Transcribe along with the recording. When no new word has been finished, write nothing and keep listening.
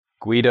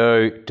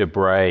Guido de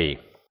Brès.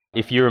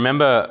 If you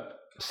remember,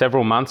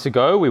 several months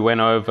ago, we went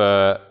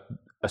over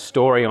a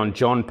story on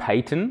John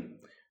Paton,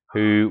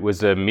 who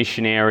was a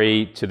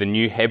missionary to the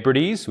New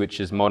Hebrides, which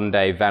is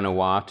modern-day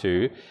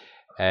Vanuatu.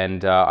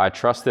 And I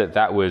trust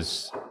that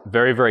was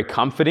very, very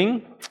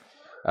comforting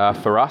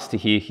for us to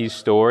hear his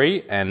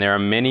story. And there are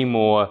many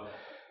more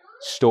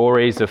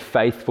stories of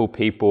faithful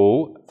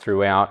people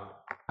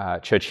throughout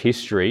church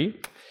history.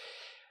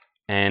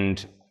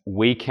 And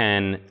we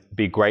can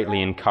be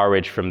greatly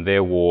encouraged from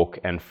their walk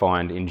and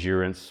find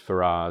endurance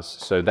for ours.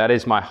 So that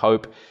is my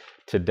hope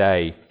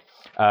today.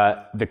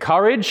 The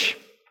courage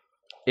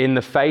in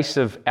the face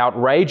of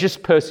outrageous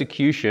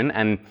persecution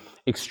and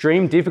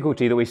extreme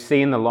difficulty that we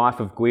see in the life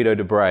of Guido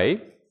de Brès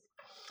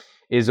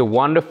is a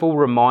wonderful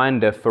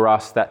reminder for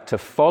us that to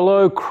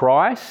follow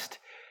Christ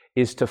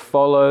is to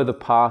follow the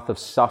path of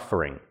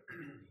suffering.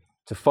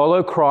 To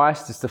follow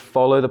Christ is to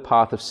follow the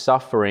path of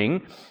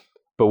suffering.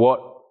 But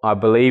what I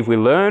believe we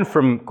learn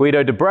from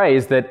Guido de Brès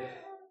is that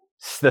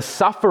the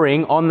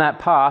suffering on that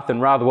path,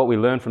 and rather what we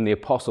learn from the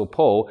Apostle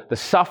Paul, the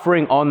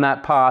suffering on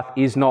that path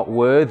is not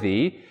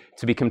worthy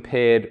to be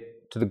compared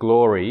to the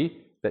glory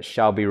that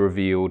shall be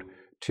revealed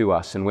to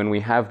us. And when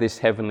we have this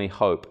heavenly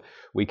hope,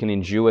 we can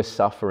endure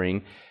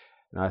suffering.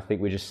 And I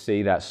think we just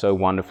see that so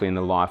wonderfully in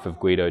the life of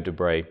Guido de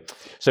Brès.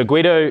 So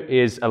Guido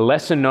is a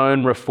lesser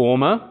known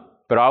reformer,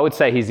 but I would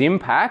say his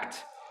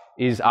impact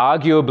is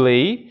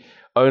arguably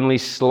only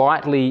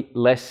slightly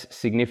less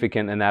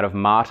significant than that of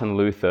Martin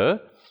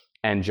Luther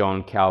and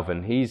John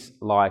Calvin. He's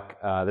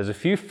like, there's a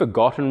few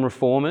forgotten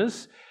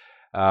reformers.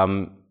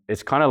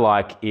 It's kind of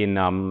like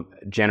in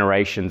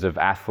generations of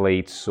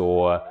athletes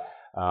or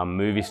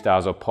movie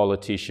stars or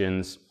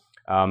politicians.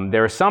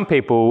 There are some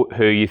people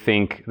who you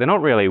think they're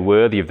not really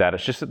worthy of that.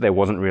 It's just that there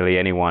wasn't really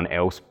anyone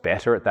else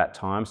better at that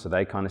time, so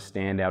they kind of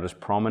stand out as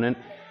prominent.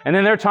 And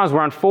then there are times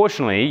where,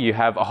 unfortunately, you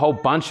have a whole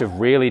bunch of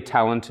really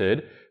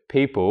talented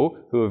people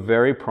who are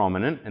very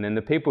prominent, and then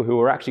the people who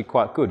are actually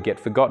quite good get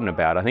forgotten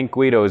about. I think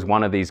Guido is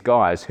one of these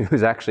guys who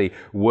is actually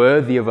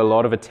worthy of a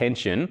lot of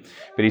attention,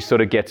 but he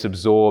sort of gets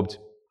absorbed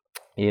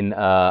in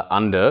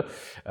under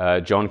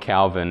John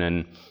Calvin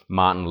and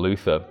Martin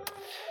Luther.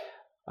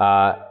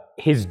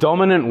 His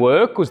dominant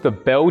work was the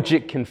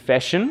Belgic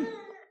Confession,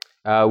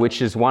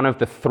 which is one of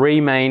the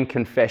three main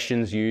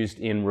confessions used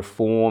in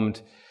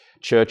Reformed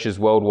churches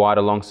worldwide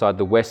alongside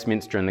the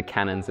Westminster and the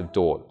Canons of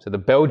Dort. So the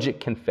Belgic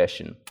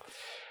Confession.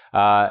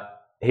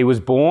 He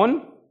was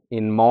born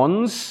in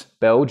Mons,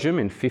 Belgium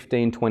in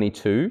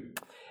 1522.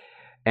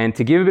 And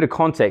to give a bit of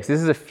context,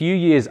 this is a few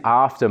years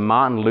after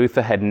Martin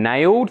Luther had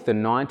nailed the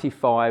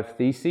 95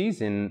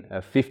 Theses in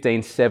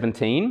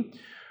 1517,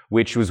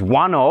 which was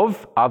one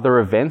of other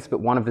events, but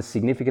one of the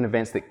significant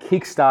events that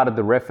kick-started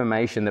the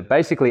Reformation, that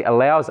basically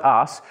allows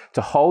us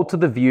to hold to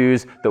the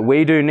views that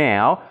we do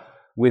now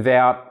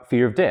without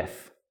fear of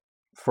death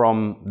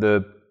from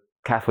the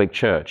Catholic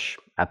Church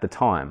at the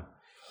time.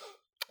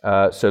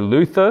 So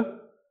Luther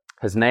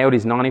has nailed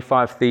his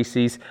 95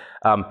 Theses.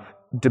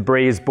 De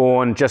Brès is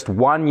born just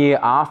 1 year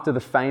after the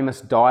famous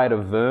Diet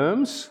of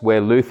Worms,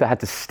 where Luther had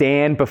to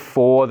stand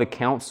before the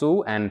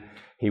council and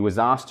he was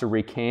asked to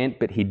recant,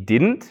 but he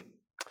didn't.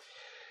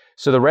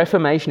 So the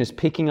Reformation is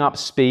picking up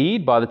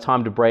speed by the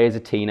time De Brès is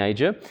a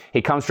teenager.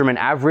 He comes from an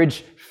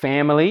average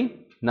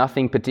family,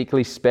 nothing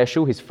particularly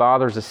special. His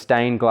father is a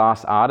stained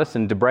glass artist,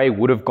 and De Brès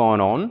would have gone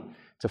on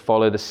to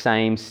follow the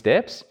same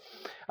steps.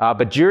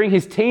 But during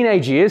his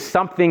teenage years,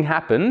 something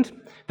happened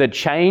that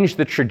changed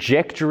the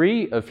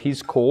trajectory of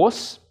his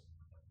course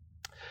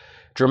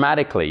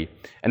dramatically.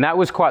 And that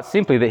was quite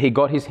simply that he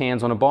got his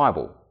hands on a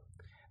Bible.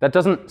 That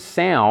doesn't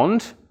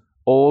sound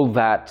all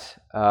that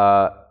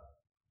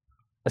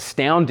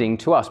astounding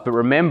to us. But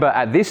remember,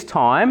 at this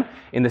time,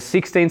 in the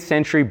 16th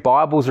century,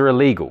 Bibles are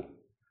illegal.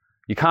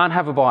 You can't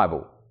have a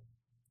Bible.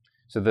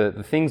 So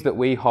the things that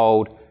we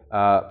hold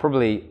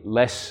probably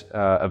less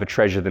of a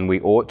treasure than we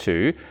ought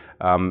to.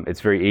 It's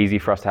very easy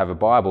for us to have a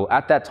Bible.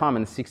 At that time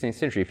in the 16th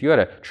century, if you had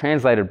a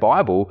translated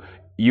Bible,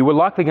 you were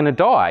likely going to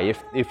die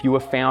if you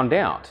were found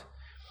out.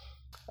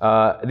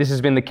 This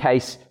has been the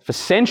case for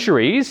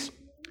centuries,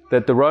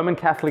 that the Roman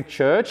Catholic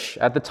Church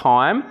at the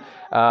time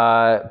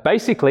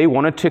basically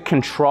wanted to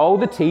control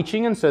the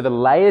teaching, and so the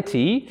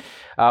laity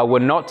were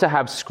not to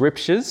have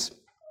scriptures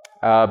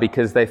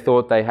because they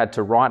thought they had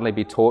to rightly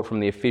be taught from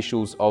the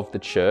officials of the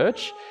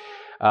church.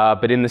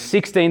 But in the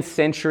 16th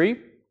century,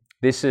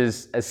 this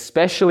is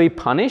especially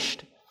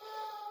punished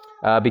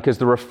because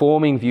the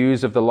reforming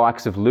views of the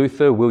likes of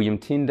Luther, William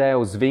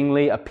Tyndale,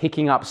 Zwingli are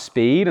picking up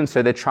speed, and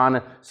so they're trying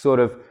to sort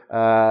of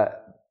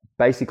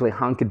basically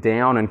hunker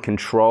down and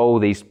control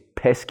these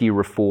pesky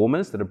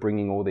reformers that are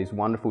bringing all these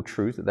wonderful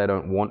truths that they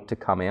don't want to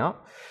come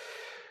out.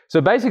 So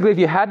basically, if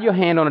you had your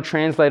hand on a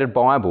translated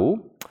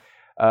Bible,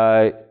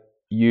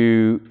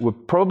 you were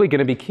probably going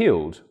to be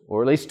killed,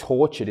 or at least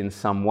tortured in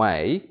some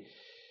way.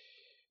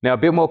 Now, a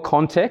bit more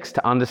context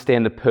to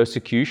understand the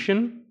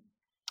persecution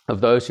of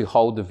those who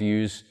hold the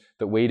views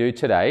that we do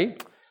today.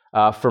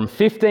 From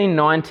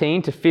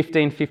 1519 to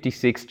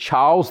 1556,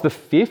 Charles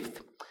V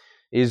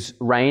is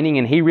reigning,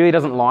 and he really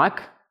doesn't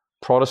like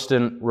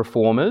Protestant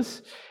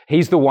reformers.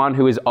 He's the one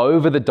who is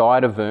over the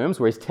Diet of Worms,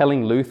 where he's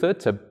telling Luther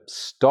to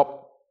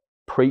stop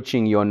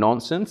preaching your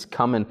nonsense,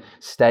 come and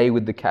stay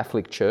with the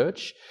Catholic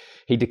Church.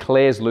 He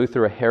declares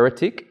Luther a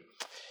heretic.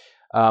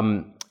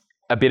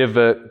 A bit of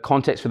a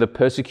context for the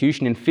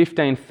persecution. In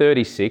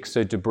 1536,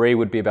 so De Bry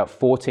would be about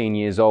 14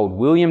 years old,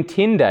 William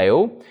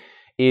Tyndale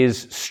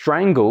is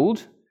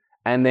strangled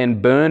and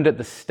then burned at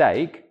the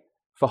stake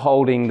for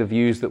holding the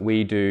views that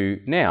we do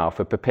now,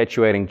 for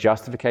perpetuating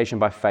justification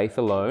by faith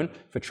alone,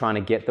 for trying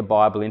to get the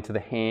Bible into the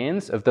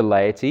hands of the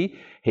laity.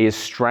 He is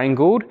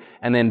strangled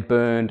and then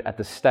burned at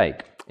the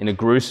stake in a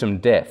gruesome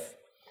death.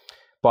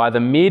 By the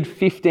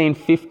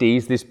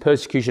mid-1550s, this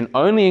persecution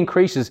only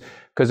increases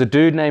because a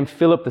dude named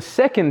Philip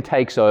II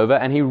takes over,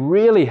 and he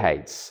really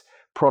hates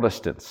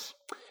Protestants.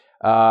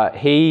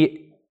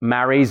 He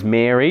marries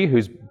Mary,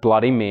 who's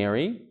Bloody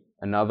Mary,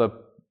 another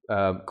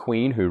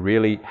queen who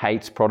really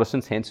hates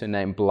Protestants, hence her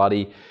name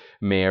Bloody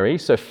Mary.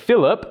 So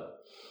Philip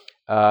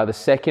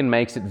II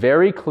makes it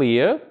very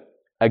clear,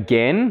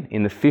 again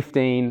in the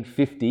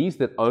 1550s,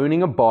 that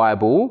owning a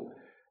Bible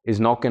is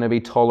not going to be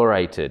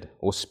tolerated,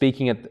 or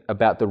speaking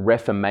about the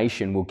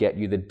Reformation will get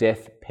you the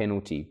death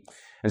penalty.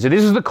 And so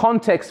this is the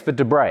context for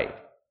De Bry.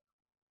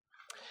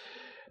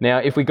 Now,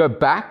 if we go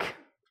back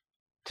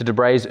to De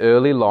Bry's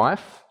early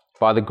life,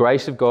 by the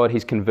grace of God,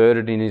 he's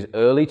converted in his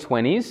early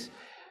 20s,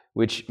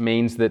 which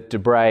means that De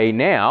Bry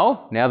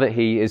now that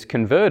he is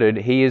converted,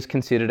 he is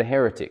considered a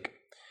heretic.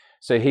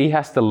 So he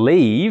has to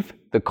leave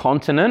the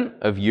continent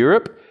of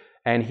Europe,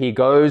 and he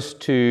goes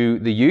to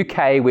the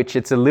UK, which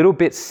it's a little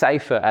bit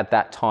safer at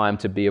that time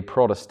to be a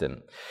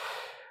Protestant.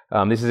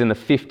 This is in the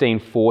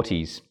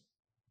 1540s.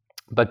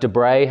 But De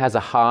Bry has a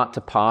heart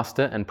to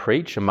pastor and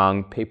preach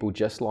among people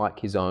just like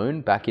his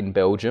own back in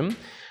Belgium.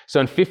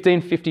 So in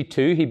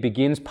 1552, he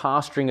begins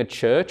pastoring a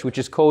church, which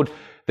is called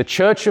the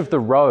Church of the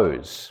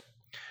Rose.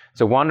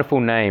 It's a wonderful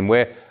name.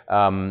 We're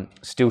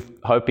still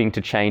hoping to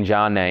change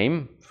our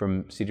name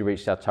from City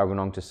Reach South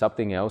Tuggeranong to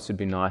something else. It'd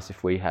be nice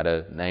if we had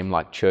a name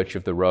like Church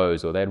of the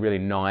Rose, or they had really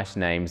nice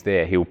names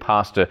there. He'll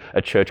pastor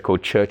a church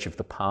called Church of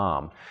the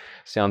Palm.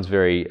 Sounds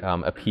very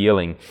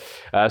appealing.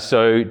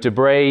 So De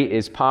Bry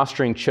is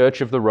pastoring Church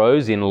of the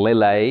Rose in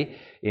Lille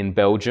in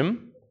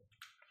Belgium.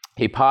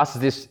 He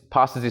pastors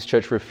this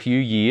church for a few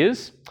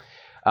years,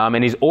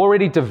 and he's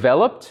already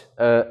developed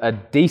a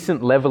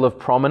decent level of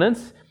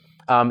prominence.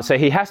 So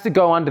he has to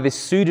go under this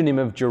pseudonym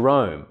of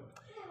Jerome.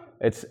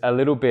 It's a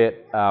little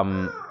bit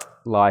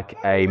like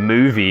a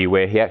movie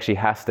where he actually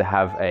has to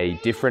have a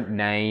different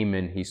name,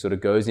 and he sort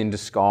of goes in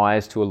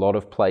disguise to a lot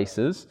of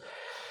places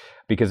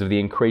because of the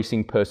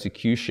increasing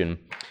persecution.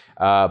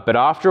 But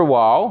after a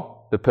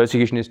while, the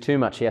persecution is too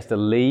much. He has to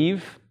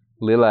leave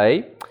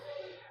Lille.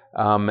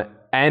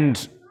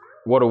 And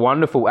what a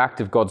wonderful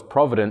act of God's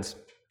providence.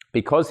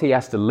 Because he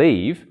has to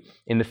leave,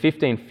 in the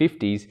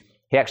 1550s,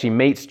 he actually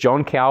meets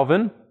John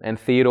Calvin and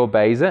Theodore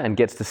Beza and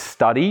gets to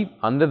study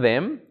under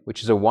them,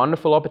 which is a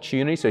wonderful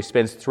opportunity. So he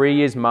spends 3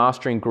 years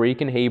mastering Greek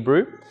and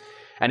Hebrew.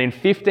 And in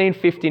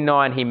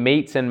 1559, he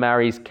meets and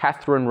marries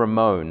Catherine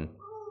Ramon.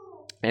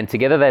 And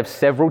together they have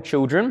several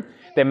children.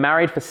 They're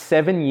married for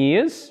 7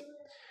 years.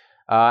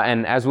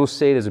 And as we'll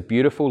see, there's a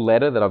beautiful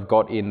letter that I've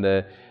got in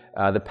the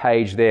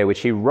page there, which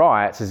he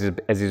writes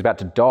as he's about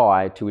to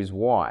die to his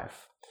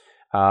wife.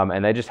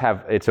 And they just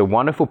have, it's a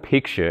wonderful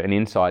picture and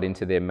insight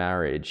into their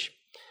marriage.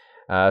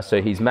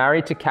 So he's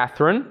married to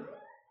Catherine.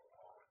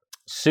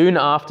 Soon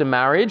after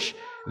marriage,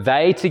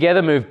 they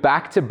together move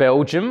back to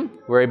Belgium,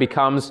 where he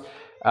becomes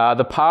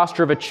the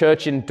pastor of a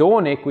church in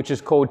Doornik, which is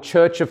called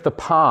Church of the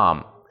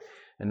Palm.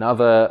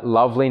 Another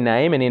lovely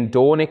name. And in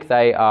Doornik,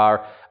 they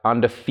are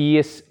under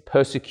fierce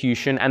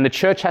persecution, and the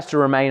church has to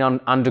remain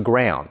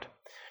underground.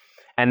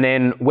 And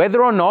then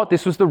whether or not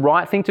this was the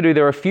right thing to do,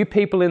 there were a few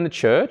people in the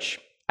church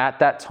at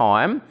that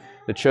time.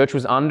 The church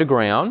was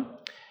underground,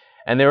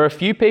 and there were a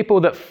few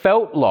people that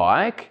felt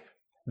like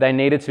they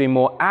needed to be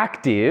more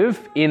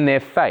active in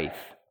their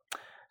faith.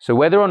 So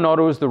whether or not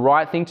it was the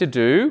right thing to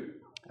do,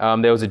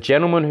 there was a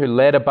gentleman who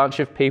led a bunch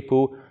of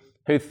people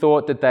who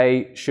thought that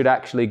they should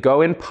actually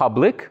go in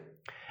public,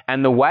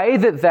 and the way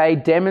that they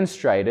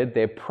demonstrated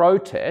their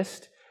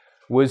protest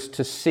was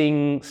to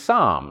sing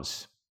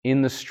psalms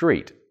in the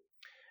street.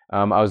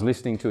 I was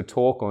listening to a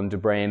talk on De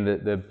Bry, and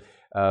the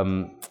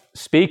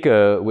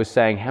speaker was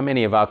saying how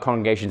many of our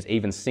congregations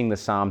even sing the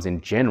psalms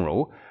in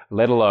general,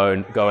 let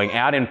alone going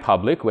out in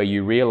public where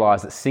you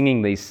realize that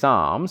singing these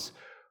psalms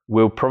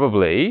will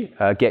probably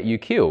get you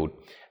killed.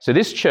 So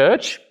this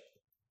church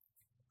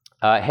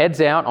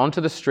heads out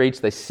onto the streets.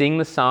 They sing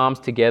the psalms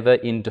together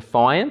in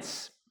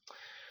defiance.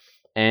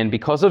 And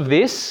because of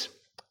this,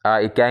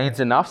 it gains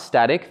enough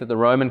static that the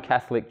Roman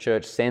Catholic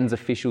Church sends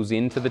officials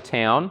into the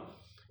town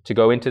to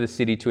go into the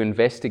city to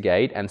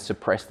investigate and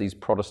suppress these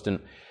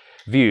Protestant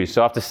views.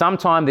 So after some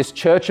time, this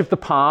Church of the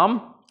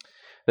Palm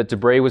that De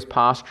Bry was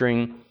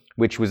pastoring,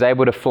 which was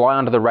able to fly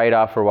under the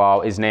radar for a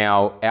while, is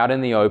now out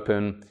in the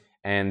open,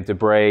 and De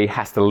Bry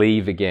has to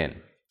leave again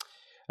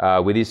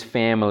with his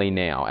family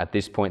now. At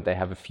this point, they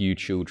have a few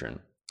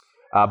children.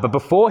 But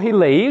before he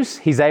leaves,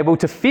 he's able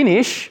to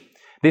finish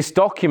this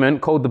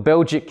document called the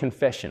Belgic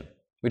Confession,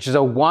 which is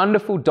a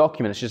wonderful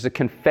document. It's just a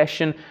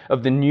confession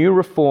of the new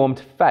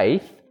Reformed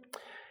faith.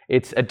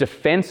 It's a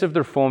defense of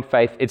the Reformed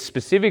faith. It's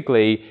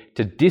specifically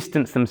to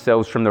distance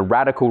themselves from the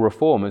radical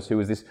reformers, who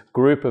was this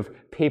group of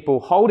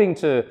people holding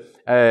to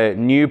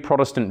new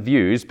Protestant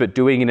views, but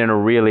doing it in a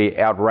really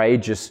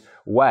outrageous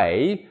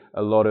way.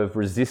 A lot of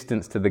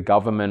resistance to the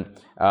government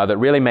that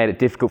really made it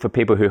difficult for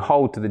people who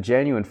hold to the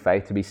genuine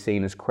faith to be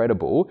seen as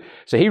credible.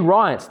 So he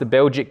writes the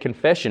Belgic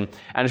Confession,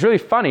 and it's really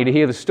funny to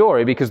hear the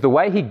story because the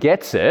way he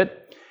gets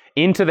it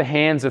into the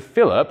hands of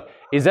Philip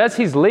is as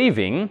he's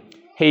leaving,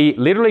 he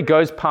literally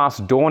goes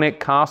past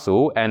Dornick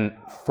Castle and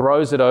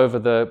throws it over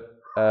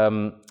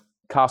the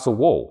castle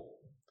wall.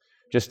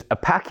 Just a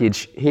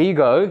package. Here you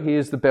go.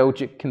 Here's the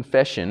Belgic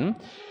Confession.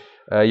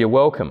 You're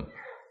welcome.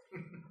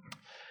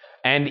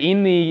 And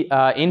in the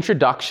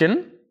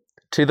introduction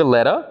to the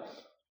letter,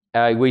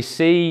 we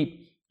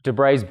see de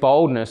Bray's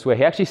boldness where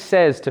he actually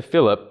says to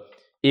Philip,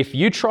 if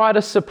you try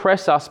to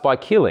suppress us by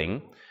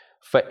killing,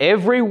 for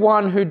every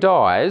one who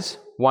dies,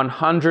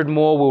 100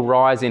 more will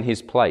rise in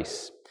his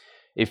place.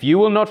 If you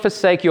will not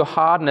forsake your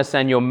hardness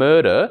and your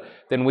murder,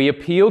 then we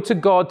appeal to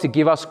God to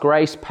give us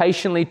grace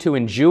patiently to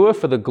endure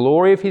for the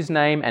glory of his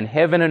name, and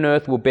heaven and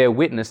earth will bear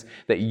witness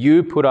that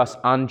you put us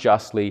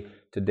unjustly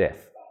to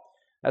death.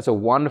 That's a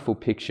wonderful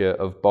picture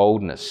of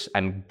boldness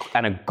and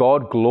a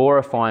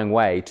God-glorifying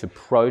way to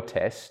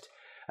protest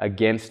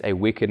against a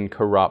wicked and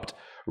corrupt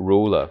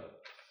ruler.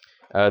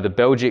 The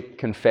Belgic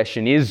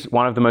Confession is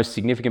one of the most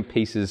significant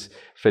pieces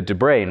for de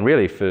Bray and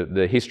really for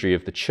the history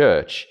of the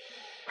church.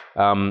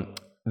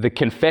 The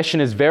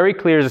confession is very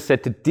clear, as I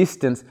said, to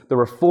distance the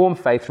Reformed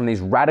faith from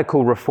these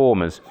radical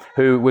reformers,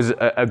 who was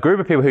a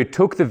group of people who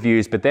took the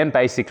views but then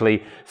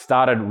basically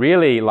started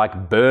really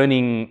like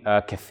burning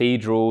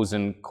cathedrals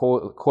and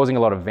causing a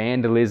lot of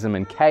vandalism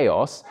and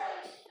chaos.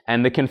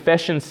 And the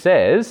confession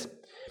says,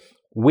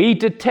 we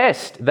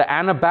detest the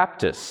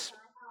Anabaptists.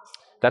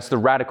 That's the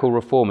radical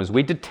reformers.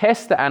 We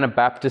detest the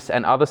Anabaptists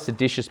and other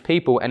seditious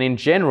people, and in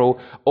general,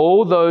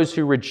 all those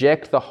who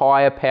reject the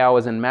higher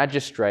powers and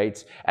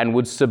magistrates and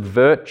would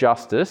subvert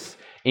justice,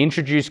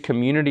 introduce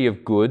community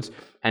of goods,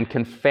 and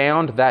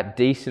confound that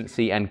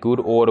decency and good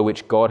order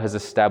which God has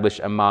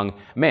established among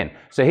men.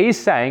 So he's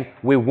saying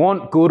we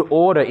want good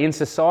order in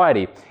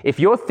society. If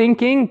you're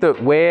thinking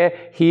that we're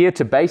here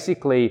to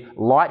basically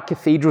light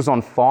cathedrals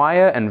on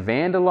fire and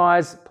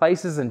vandalize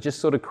places and just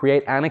sort of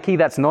create anarchy,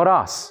 that's not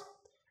us.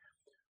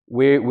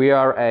 We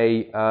are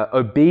a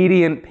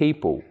obedient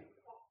people.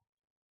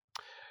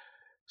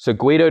 So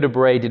Guido de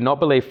Bray did not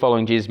believe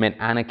following Jesus meant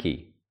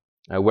anarchy.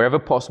 Wherever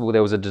possible,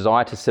 there was a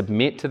desire to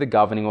submit to the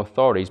governing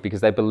authorities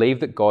because they believed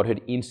that God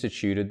had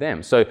instituted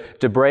them. So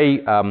de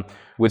Bray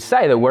would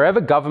say that wherever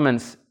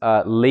governments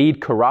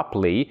lead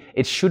corruptly,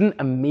 it shouldn't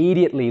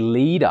immediately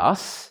lead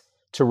us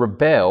to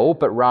rebel,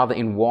 but rather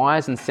in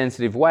wise and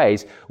sensitive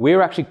ways.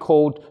 We're actually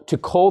called to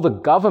call the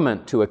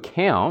government to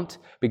account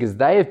because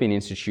they have been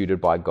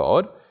instituted by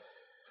God,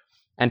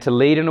 and to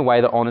lead in a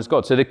way that honours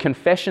God. So the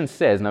confession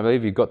says, and I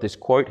believe you've got this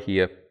quote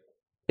here,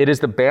 it is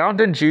the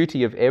bounden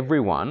duty of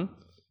everyone,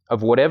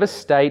 of whatever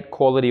state,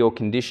 quality or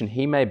condition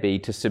he may be,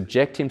 to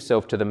subject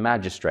himself to the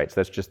magistrates,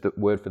 that's just the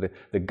word for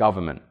the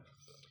government,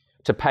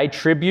 to pay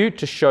tribute,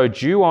 to show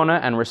due honour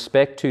and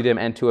respect to them,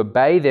 and to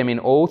obey them in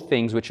all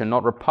things which are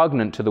not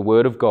repugnant to the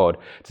word of God,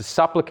 to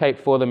supplicate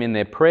for them in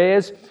their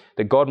prayers,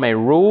 that God may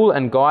rule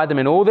and guide them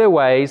in all their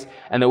ways,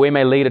 and that we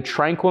may lead a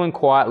tranquil and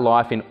quiet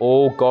life in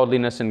all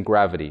godliness and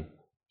gravity.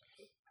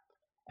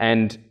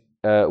 And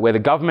where the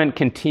government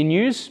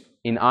continues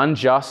in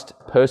unjust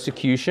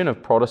persecution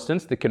of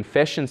Protestants, the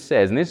confession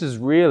says, and this is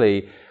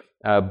really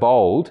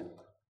bold,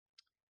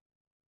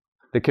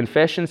 the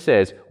confession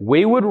says,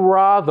 we would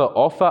rather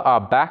offer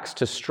our backs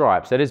to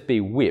stripes, that is,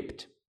 be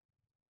whipped,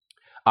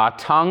 our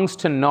tongues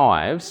to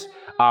knives,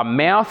 our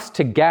mouths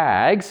to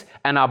gags,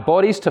 and our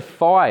bodies to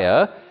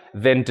fire,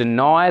 than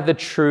deny the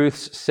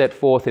truths set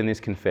forth in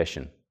this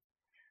confession.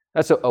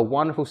 That's a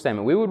wonderful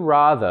statement. We would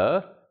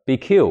rather be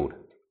killed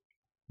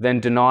than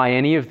deny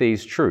any of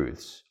these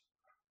truths.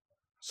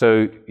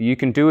 So you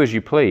can do as you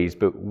please,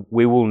 but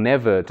we will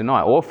never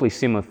deny. Awfully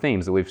similar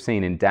themes that we've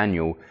seen in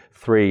Daniel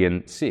 3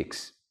 and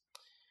 6.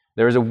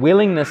 There is a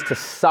willingness to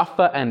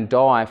suffer and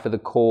die for the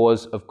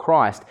cause of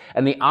Christ.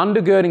 And the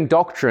undergirding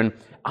doctrine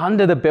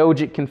under the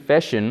Belgic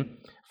Confession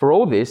for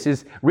all this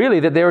is really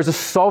that there is a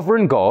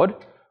sovereign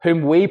God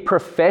whom we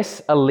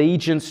profess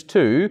allegiance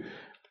to,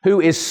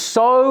 who is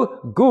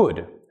so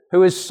good,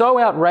 who is so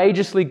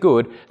outrageously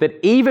good that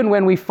even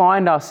when we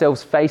find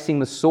ourselves facing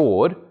the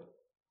sword,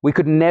 we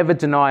could never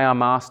deny our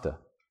master.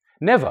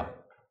 Never.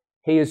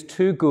 He is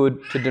too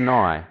good to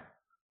deny.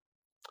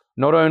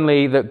 Not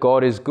only that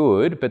God is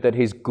good, but that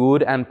his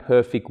good and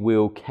perfect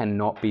will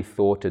cannot be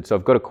thwarted. So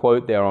I've got a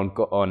quote there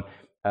on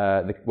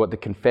what the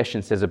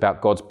confession says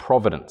about God's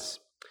providence.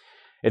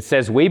 It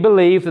says, we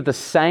believe that the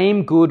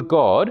same good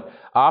God,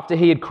 after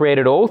he had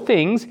created all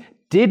things,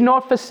 did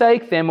not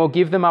forsake them or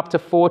give them up to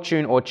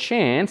fortune or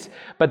chance,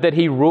 but that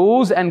he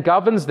rules and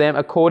governs them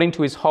according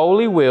to his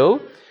holy will,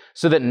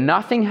 so that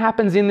nothing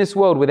happens in this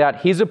world without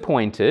his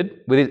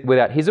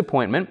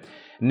appointment.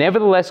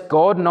 Nevertheless,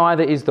 God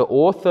neither is the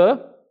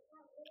author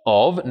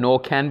of, nor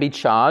can be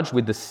charged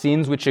with the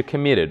sins which are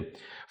committed.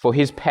 For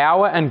his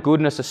power and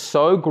goodness are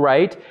so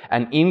great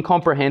and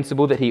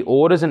incomprehensible that he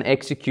orders and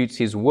executes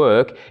his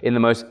work in the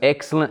most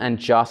excellent and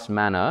just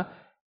manner,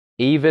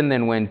 even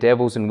than when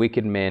devils and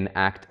wicked men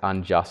act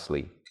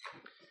unjustly.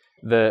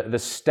 The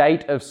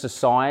state of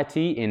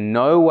society in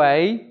no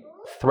way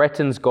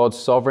threatens God's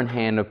sovereign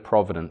hand of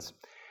providence.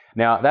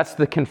 Now, that's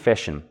the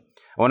confession.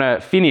 I want to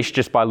finish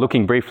just by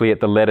looking briefly at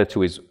the letter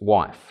to his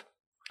wife.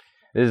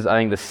 This is, I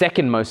think, the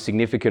second most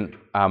significant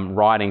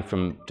writing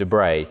from de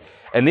Bray.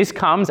 And this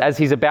comes as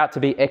he's about to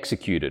be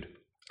executed.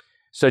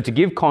 So to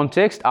give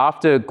context,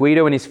 after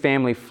Guido and his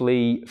family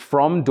flee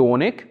from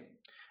Dornic,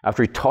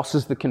 after he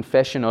tosses the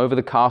confession over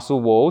the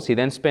castle walls, he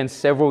then spends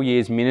several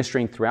years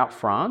ministering throughout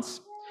France.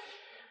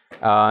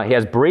 He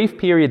has brief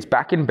periods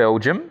back in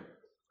Belgium,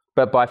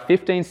 but by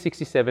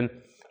 1567,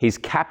 he's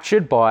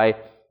captured by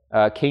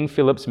King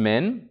Philip's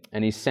men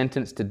and he's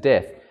sentenced to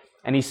death.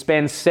 And he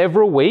spends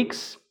several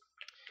weeks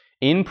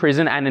in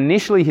prison, and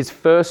initially his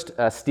first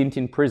stint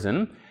in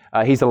prison,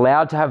 he's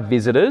allowed to have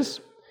visitors.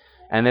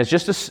 And there's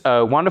just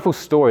a wonderful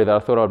story that I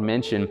thought I'd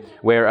mention,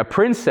 where a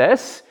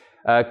princess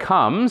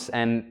comes,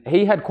 and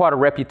he had quite a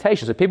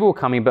reputation. So people were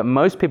coming, but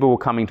most people were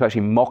coming to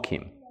actually mock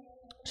him.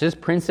 So this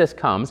princess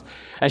comes,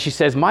 and she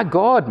says, "My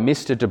God,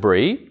 Mr. de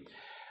Bray,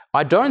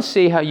 I don't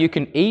see how you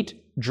can eat,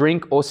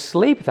 drink, or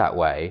sleep that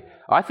way.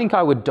 I think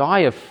I would die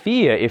of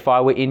fear if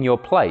I were in your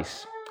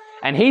place."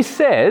 And he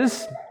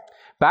says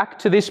back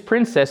to this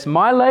princess,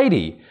 "My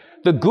lady,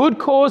 the good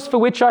cause for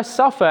which I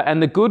suffer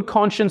and the good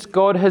conscience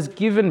God has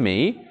given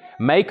me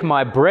make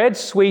my bread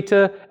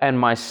sweeter and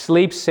my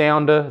sleep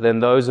sounder than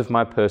those of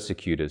my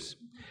persecutors.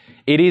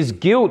 It is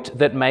guilt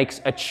that makes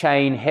a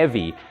chain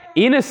heavy.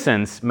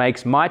 Innocence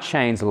makes my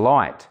chains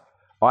light.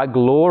 I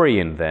glory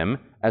in them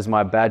as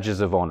my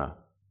badges of honor."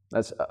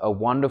 That's a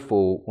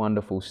wonderful,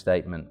 wonderful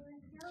statement.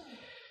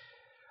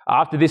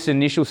 After this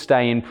initial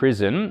stay in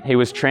prison, he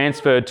was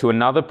transferred to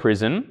another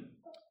prison.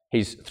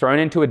 He's thrown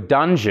into a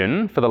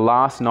dungeon for the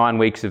last 9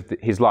 weeks of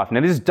his life. Now,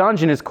 this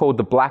dungeon is called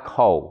the Black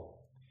Hole.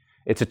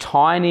 It's a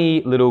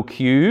tiny little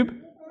cube.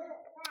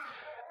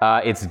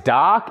 It's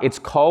dark, it's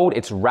cold,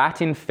 it's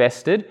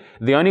rat-infested.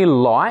 The only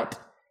light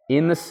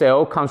in the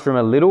cell comes from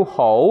a little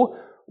hole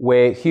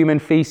where human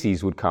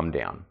feces would come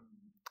down.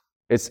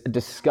 It's a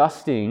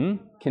disgusting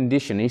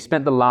condition. He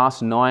spent the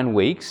last 9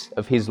 weeks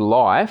of his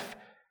life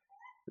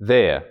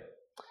there.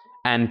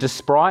 And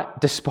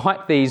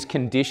despite these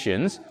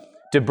conditions,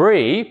 de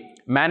Bray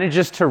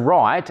manages to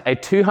write a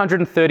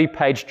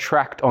 230-page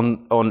tract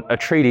on a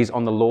treatise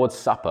on the Lord's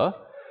Supper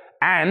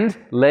and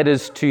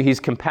letters to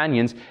his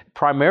companions,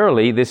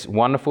 primarily this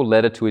wonderful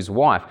letter to his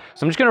wife.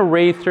 So I'm just going to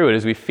read through it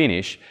as we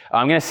finish.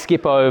 I'm going to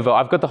skip over,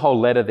 I've got the whole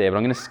letter there, but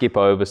I'm going to skip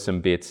over some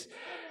bits.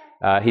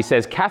 He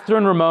says,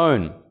 "Catherine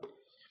Ramon,"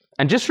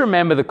 and just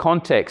remember the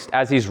context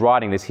as he's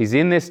writing this. He's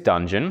in this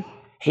dungeon.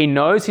 He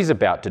knows he's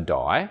about to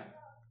die.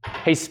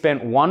 He's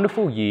spent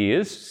wonderful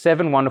years,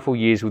 7 wonderful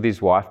years with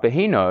his wife, but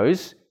he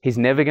knows he's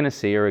never going to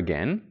see her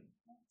again.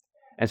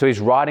 And so he's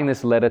writing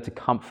this letter to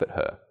comfort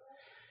her.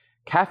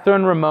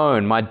 "Catherine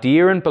Ramon, my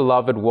dear and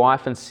beloved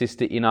wife and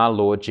sister in our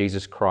Lord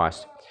Jesus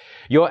Christ,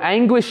 your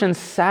anguish and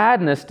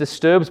sadness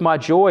disturbs my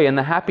joy and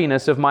the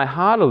happiness of my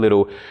heart a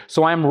little.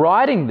 So I am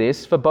writing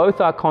this for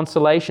both our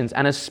consolations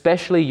and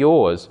especially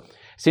yours,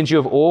 since you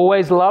have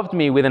always loved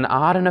me with an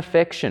ardent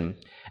affection.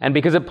 And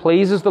because it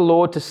pleases the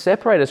Lord to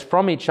separate us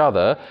from each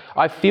other,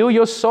 I feel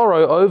your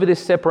sorrow over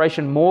this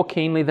separation more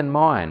keenly than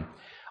mine.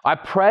 I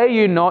pray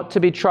you not to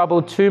be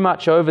troubled too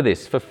much over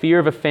this, for fear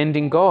of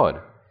offending God.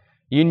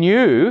 You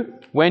knew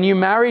when you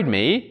married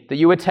me that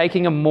you were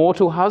taking a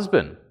mortal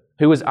husband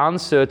who was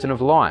uncertain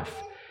of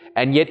life.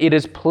 And yet it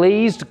has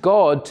pleased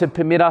God to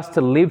permit us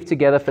to live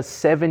together for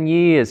 7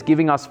 years,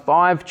 giving us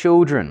 5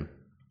 children.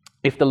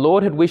 If the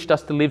Lord had wished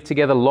us to live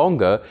together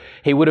longer,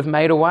 he would have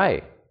made a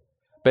way.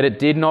 But it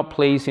did not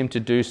please him to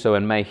do so,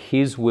 and may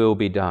his will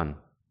be done.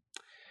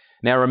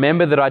 Now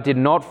remember that I did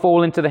not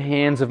fall into the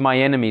hands of my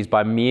enemies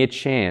by mere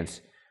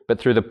chance, but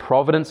through the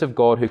providence of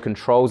God who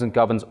controls and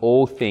governs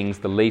all things,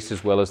 the least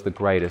as well as the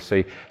greatest." So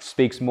he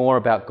speaks more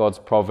about God's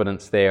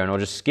providence there. And I'll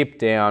just skip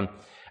down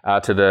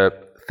to the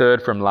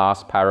third from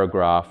last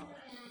paragraph.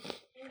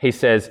 He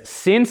says,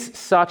 "Since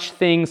such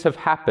things have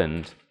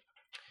happened,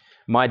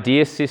 my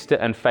dear sister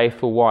and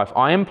faithful wife,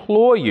 I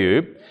implore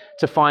you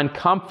to find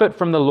comfort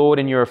from the Lord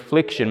in your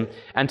affliction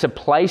and to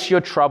place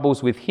your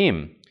troubles with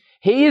him.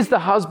 He is the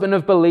husband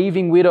of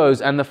believing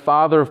widows and the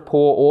father of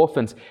poor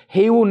orphans.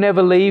 He will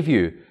never leave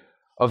you.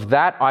 Of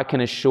that I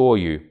can assure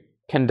you.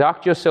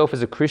 Conduct yourself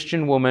as a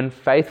Christian woman,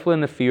 faithful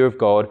in the fear of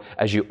God,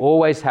 as you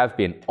always have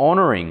been,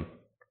 honoring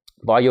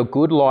by your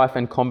good life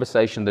and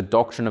conversation the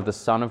doctrine of the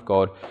Son of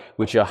God,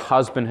 which your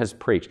husband has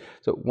preached."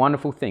 So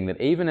wonderful thing that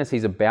even as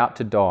he's about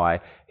to die,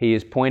 he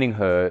is pointing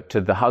her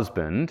to the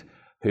husband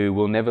who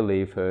will never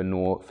leave her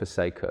nor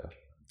forsake her.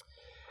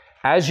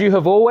 As you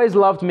have always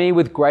loved me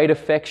with great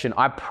affection,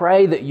 I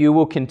pray that you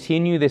will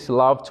continue this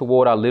love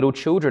toward our little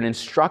children,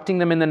 instructing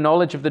them in the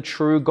knowledge of the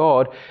true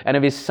God and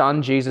of his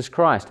Son, Jesus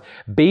Christ.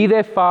 Be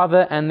their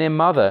father and their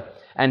mother,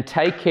 and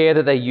take care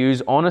that they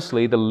use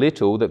honestly the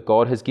little that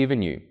God has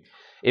given you.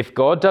 If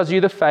God does you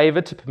the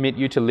favor to permit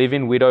you to live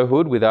in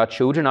widowhood with our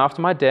children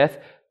after my death,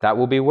 that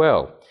will be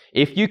well.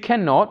 If you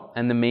cannot,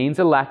 and the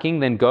means are lacking,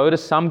 then go to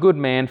some good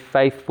man,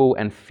 faithful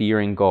and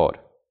fearing God.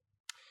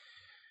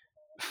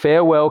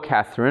 Farewell,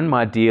 Catherine,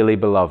 my dearly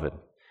beloved.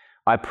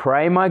 I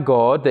pray my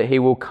God that he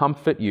will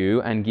comfort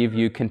you and give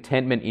you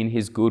contentment in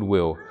his good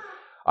will.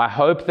 I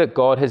hope that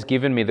God has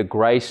given me the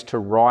grace to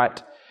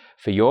write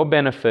for your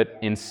benefit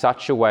in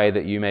such a way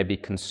that you may be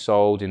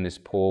consoled in this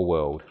poor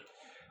world.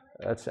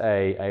 That's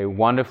a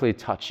wonderfully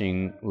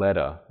touching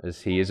letter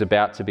as he is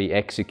about to be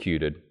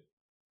executed.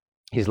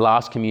 His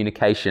last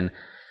communication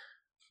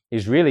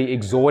is really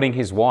exhorting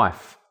his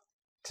wife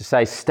to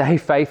say, stay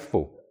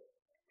faithful.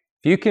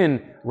 If you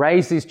can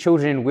raise these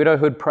children in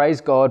widowhood, praise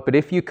God. But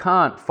if you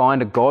can't,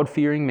 find a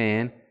God-fearing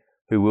man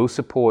who will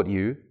support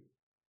you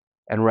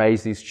and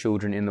raise these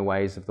children in the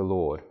ways of the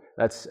Lord.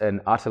 That's an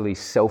utterly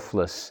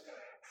selfless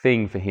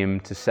thing for him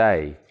to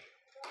say.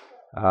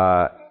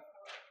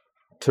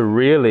 To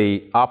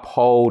really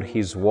uphold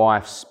his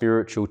wife's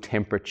spiritual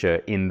temperature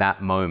in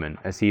that moment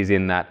as he is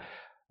in that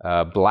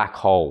black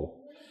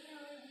hole.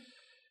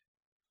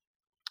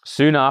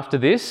 Soon after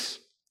this,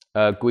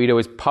 Guido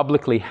is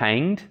publicly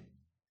hanged.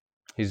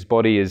 His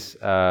body is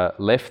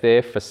left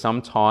there for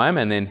some time,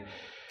 and then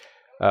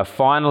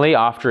finally,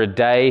 after a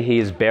day, he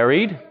is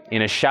buried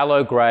in a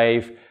shallow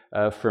grave.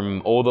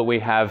 From all that we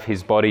have,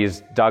 his body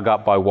is dug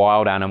up by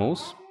wild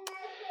animals.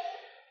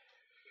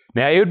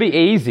 Now, it would be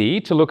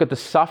easy to look at the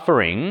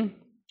suffering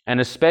and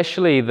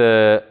especially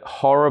the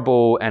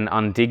horrible and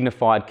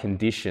undignified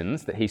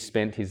conditions that he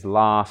spent his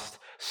last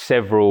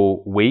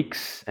several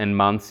weeks and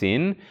months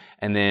in,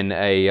 and then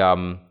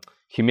a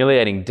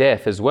humiliating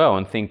death as well,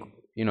 and think,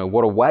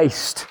 what a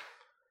waste.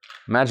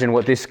 Imagine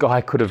what this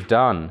guy could have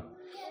done.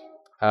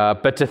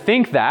 But to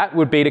think that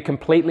would be to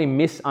completely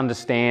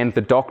misunderstand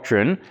the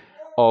doctrine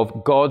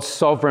of God's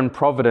sovereign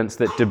providence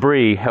that De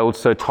Bry held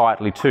so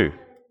tightly to.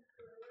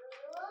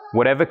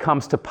 Whatever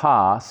comes to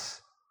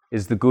pass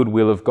is the good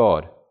will of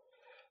God.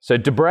 So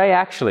De Bry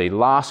actually,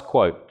 last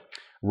quote,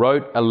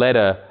 wrote a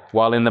letter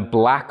while in the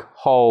black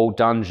hole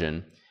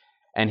dungeon,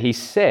 and he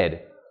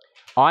said,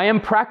 I am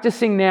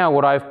practicing now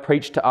what I've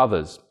preached to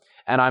others.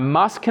 And I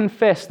must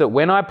confess that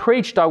when I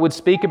preached, I would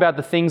speak about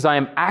the things I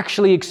am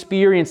actually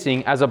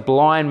experiencing as a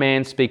blind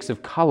man speaks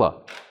of colour.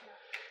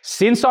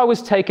 Since I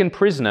was taken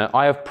prisoner,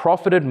 I have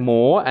profited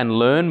more and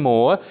learned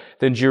more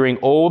than during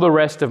all the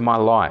rest of my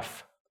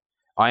life.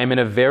 I am in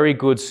a very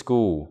good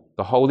school.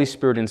 The Holy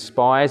Spirit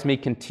inspires me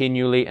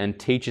continually and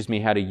teaches me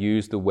how to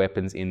use the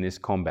weapons in this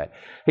combat.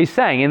 He's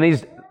saying in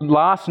these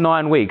last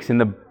 9 weeks in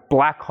the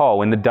black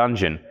hole, in the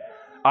dungeon,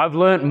 I've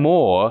learnt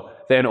more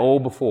than all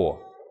before.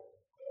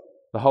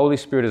 The Holy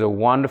Spirit is a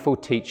wonderful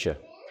teacher.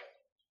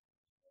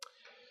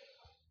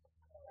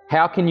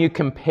 How can you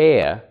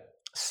compare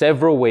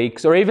several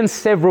weeks or even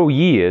several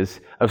years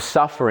of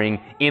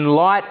suffering in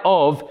light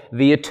of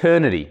the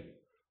eternity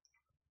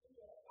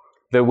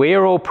that we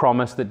are all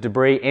promised that De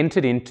Bry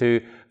entered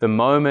into the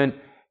moment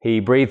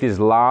he breathed his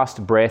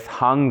last breath,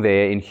 hung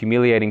there in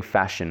humiliating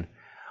fashion?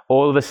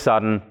 All of a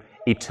sudden,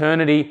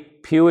 eternity,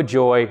 pure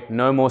joy,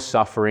 no more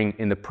suffering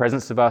in the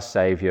presence of our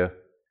Saviour.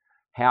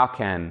 How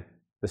can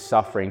the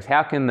sufferings,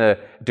 how can the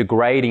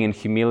degrading and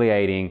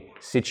humiliating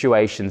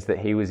situations that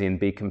he was in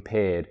be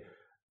compared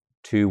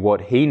to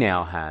what he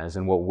now has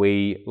and what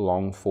we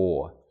long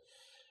for?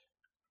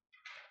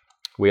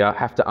 We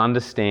have to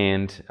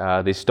understand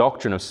this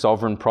doctrine of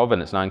sovereign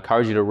providence, and I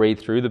encourage you to read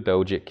through the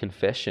Belgic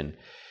Confession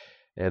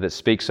that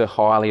speaks so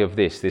highly of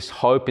this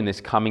hope in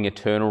this coming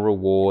eternal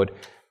reward,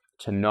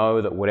 to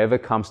know that whatever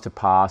comes to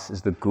pass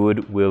is the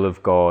good will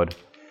of God.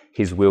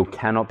 His will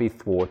cannot be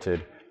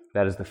thwarted.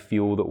 That is the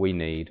fuel that we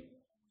need.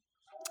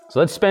 So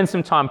let's spend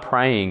some time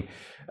praying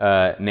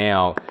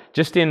now,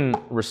 just in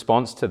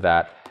response to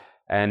that.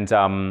 And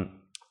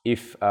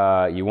if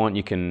you want,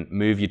 you can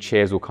move your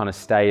chairs. We'll kind of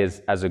stay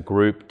as a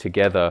group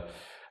together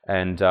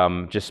and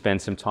just spend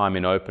some time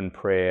in open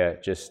prayer,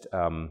 just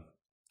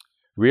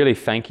really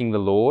thanking the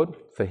Lord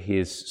for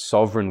his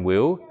sovereign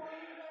will,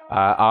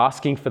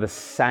 asking for the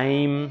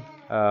same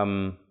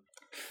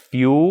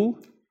fuel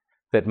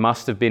that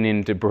must have been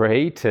in De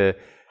Bry to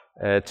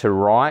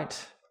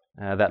write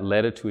that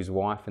letter to his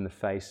wife in the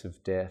face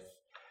of death,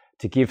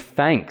 to give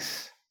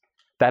thanks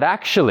that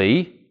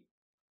actually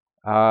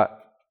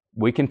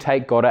we can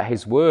take God at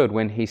his word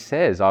when he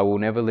says, I will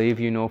never leave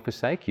you nor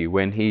forsake you,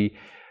 when he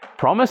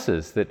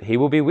promises that he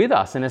will be with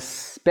us, and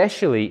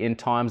especially in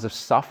times of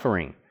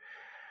suffering.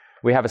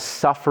 We have a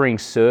suffering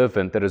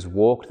servant that has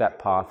walked that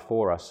path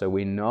for us, so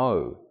we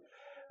know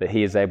that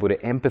he is able to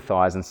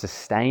empathize and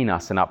sustain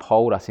us and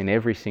uphold us in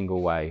every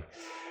single way.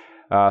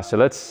 So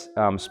let's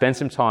spend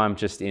some time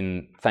just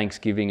in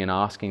thanksgiving and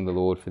asking the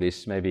Lord for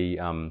this, maybe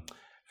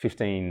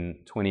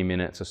 15, 20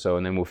 minutes or so,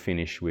 and then we'll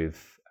finish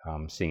with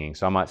singing.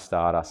 So I might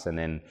start us and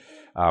then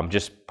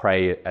just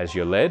pray as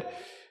you're led,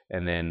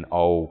 and then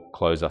I'll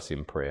close us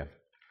in prayer.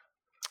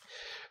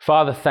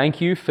 Father,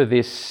 thank you for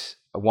this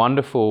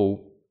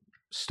wonderful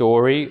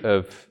story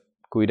of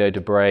Guido de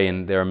Brès,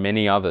 and there are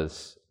many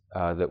others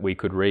that we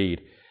could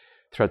read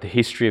throughout the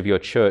history of your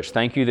church.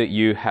 Thank you that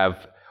you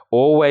have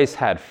always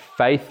had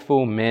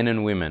faithful men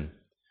and women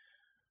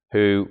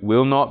who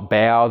will not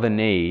bow the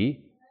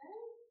knee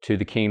to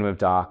the kingdom of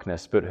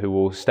darkness, but who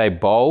will stay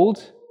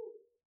bold.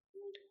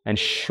 And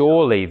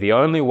surely the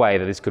only way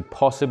that this could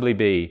possibly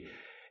be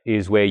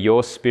is where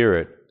your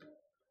Spirit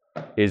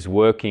is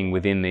working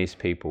within these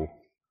people.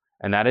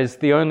 And that is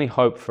the only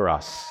hope for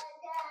us.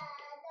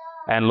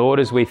 And Lord,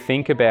 as we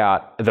think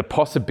about the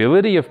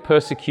possibility of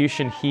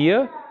persecution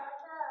here,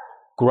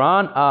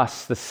 grant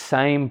us the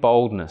same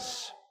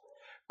boldness.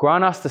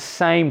 Grant us the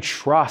same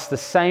trust, the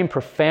same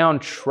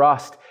profound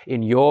trust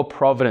in your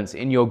providence,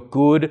 in your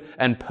good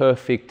and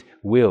perfect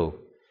will.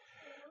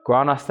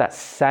 Grant us that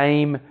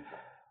same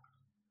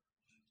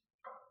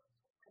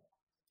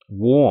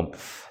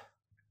warmth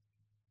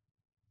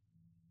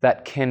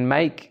that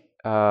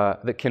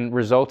can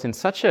result in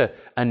such a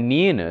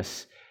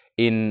nearness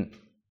in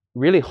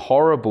really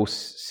horrible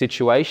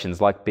situations,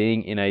 like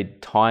being in a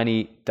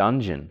tiny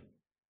dungeon.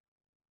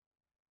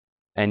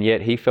 And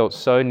yet he felt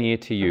so near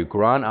to you.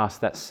 Grant us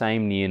that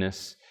same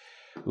nearness,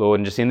 Lord.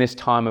 And just in this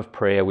time of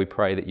prayer, we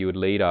pray that you would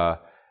lead our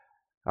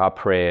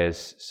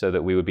prayers so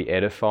that we would be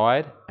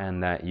edified,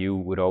 and that you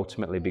would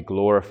ultimately be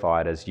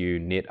glorified as you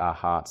knit our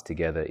hearts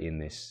together in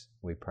this.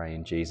 We pray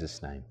in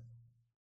Jesus' name.